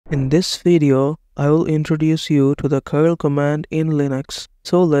In this video, I will introduce you to the curl command in Linux.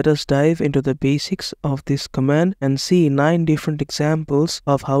 So let us dive into the basics of this command and see 9 different examples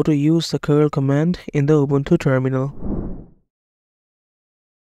of how to use the curl command in the Ubuntu terminal.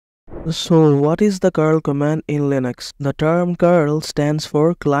 So what is the curl command in Linux? The term curl stands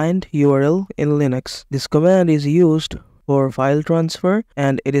for client URL in Linux. This command is used for file transfer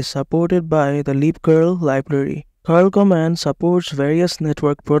and it is supported by the libcurl library. Curl command supports various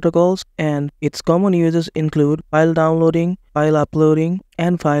network protocols and its common uses include file downloading, file uploading,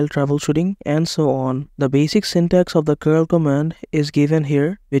 and file troubleshooting, and so on. The basic syntax of the curl command is given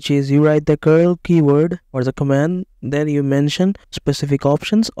here, which is you write the curl keyword or the command, then you mention specific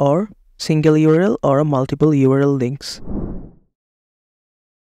options or single URL or multiple URL links.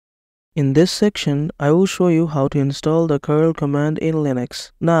 In this section, I will show you how to install the curl command in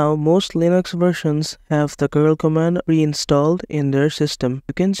Linux. Now, most Linux versions have the curl command pre-installed in their system.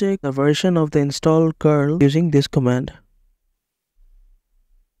 You can check the version of the installed curl using this command.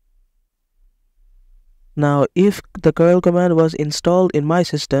 Now, if the curl command was installed in my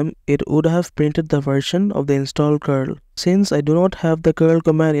system, it would have printed the version of the installed curl. Since I do not have the curl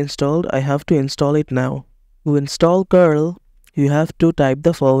command installed, I have to install it now. To install curl, you have to type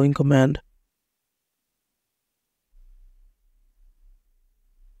the following command.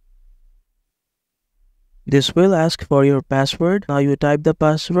 This will ask for your password. Now you type the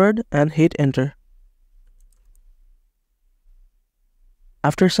password and hit enter.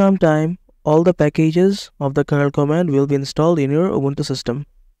 After some time, all the packages of the curl command will be installed in your Ubuntu system.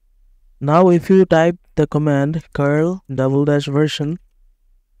 Now if you type the command curl --version,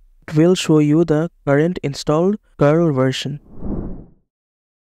 it will show you the current installed curl version.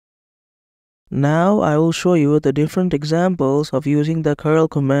 Now I will show you the different examples of using the curl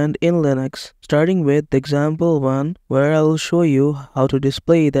command in Linux, starting with example 1, where I will show you how to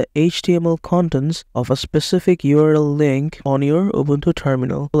display the HTML contents of a specific URL link on your Ubuntu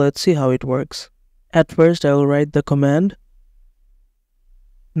terminal. Let's see how it works. At first I will write the command.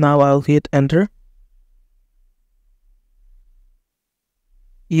 Now I'll hit enter.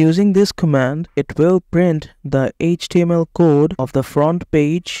 Using this command, it will print the HTML code of the front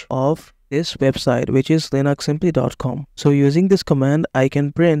page of this website, which is LinuxSimply.com. So using this command, I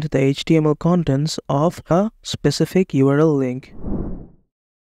can print the HTML contents of a specific URL link.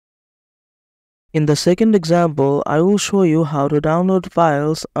 In the second example, I will show you how to download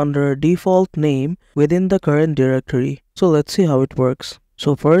files under a default name within the current directory. So let's see how it works.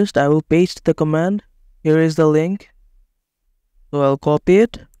 So first, I will paste the command. Here is the link. So I'll copy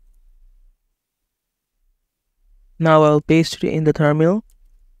it. Now I'll paste it in the terminal.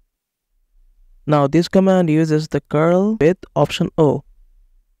 Now this command uses the curl with option O.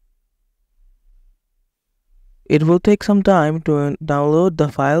 It will take some time to download the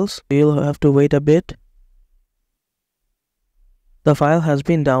files. You'll have to wait a bit. The file has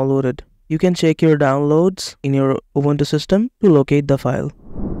been downloaded. You can check your downloads in your Ubuntu system to locate the file.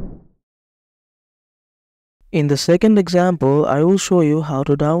 In the second example, I will show you how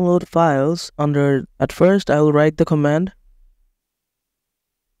to download files under. At first, I will write the command.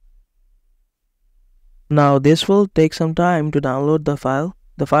 Now this will take some time to download the file.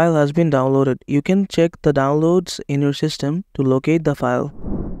 The file has been downloaded. You can check the downloads in your system to locate the file.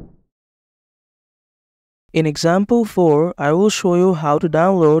 In example 4, I will show you how to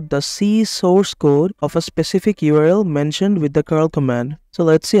download the C source code of a specific URL mentioned with the curl command. So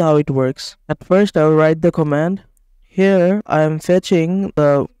let's see how it works. At first, I will write the command. Here, I am fetching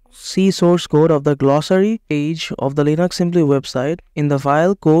the C source code of the glossary page of the LinuxSimply website in the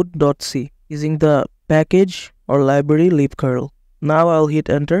file code.c using the package or library libcurl. Now I'll hit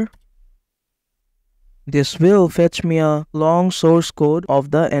enter. This will fetch me a long source code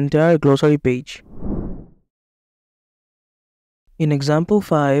of the entire glossary page. In example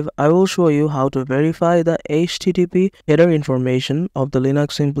 5, I will show you how to verify the HTTP header information of the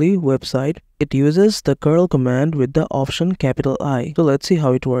LinuxSimply website. It uses the curl command with the option I. So let's see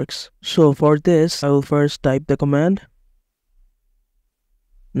how it works. So for this, I will first type the command.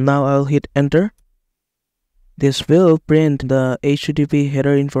 Now I'll hit enter. This will print the HTTP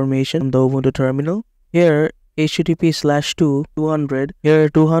header information from the Ubuntu terminal. Here, http://200. Here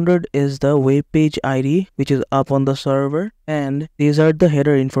 200 is the web page ID which is up on the server, and these are the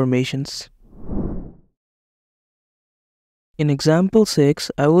header informations. In example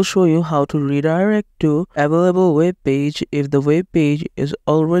 6, I will show you how to redirect to available web page if the web page is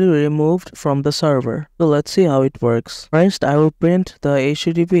already removed from the server. So let's see how it works. First, I will print the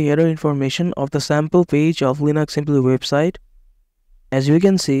HTTP header information of the sample page of LinuxSimply website. As you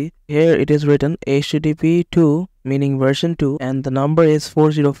can see, here it is written http:// meaning version 2, and the number is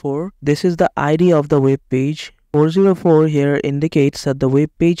 404. This is the ID of the web page. 404 here indicates that the web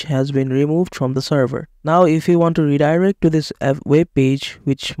page has been removed from the server. Now if you want to redirect to this web page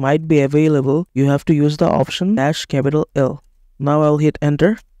which might be available, you have to use the option --L. Now I'll hit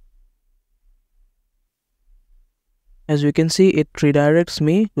enter. As you can see, it redirects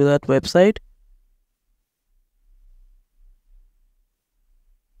me to that website.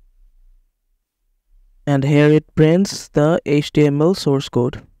 And here it prints the HTML source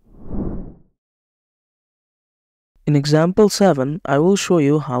code. In example 7, I will show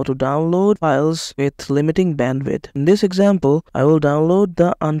you how to download files with limiting bandwidth. In this example, I will download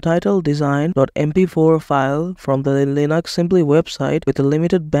the untitled design.mp4 file from the LinuxSimply website with a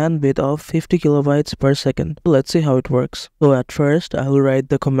limited bandwidth of 50 kilobytes per second. Let's see how it works. So at first, I will write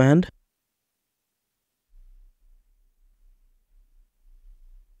the command.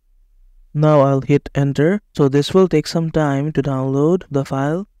 Now I'll hit enter. So this will take some time to download the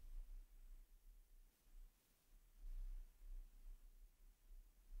file.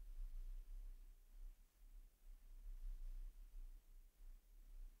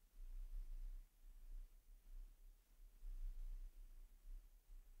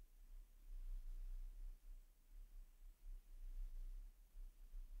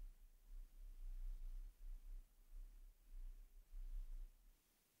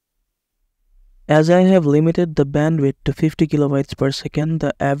 As I have limited the bandwidth to 50 kilobytes per second,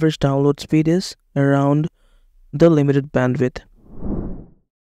 the average download speed is around the limited bandwidth.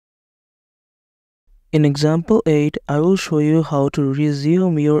 In example 8, I will show you how to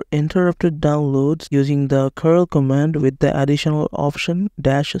resume your interrupted downloads using the curl command with the additional option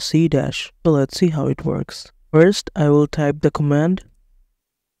 -c-. So let's see how it works. First, I will type the command.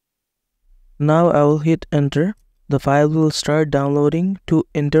 Now I will hit enter. The file will start downloading. To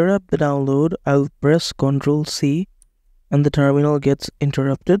interrupt the download, I'll press Ctrl+C and the terminal gets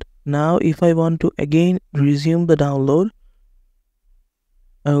interrupted. Now if I want to again resume the download,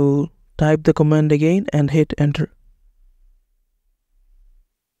 I'll type the command again and hit enter.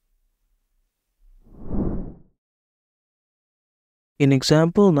 In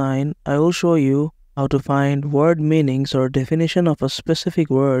example 9, I will show you how to find word meanings or definition of a specific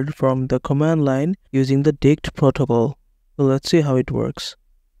word from the command line using the Dict protocol. So let's see how it works.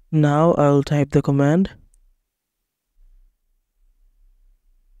 Now I'll type the command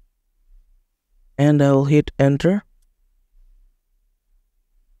and I'll hit enter.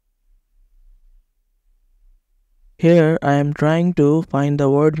 Here I am trying to find the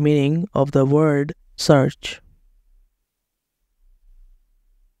word meaning of the word search.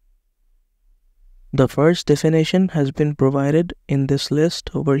 The first definition has been provided in this list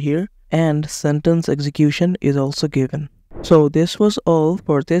over here, and sentence execution is also given. So this was all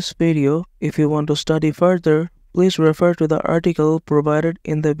for this video. If you want to study further, please refer to the article provided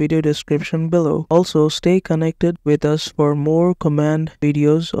in the video description below. Also, stay connected with us for more command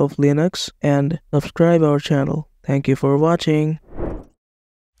videos of Linux and subscribe our channel. Thank you for watching.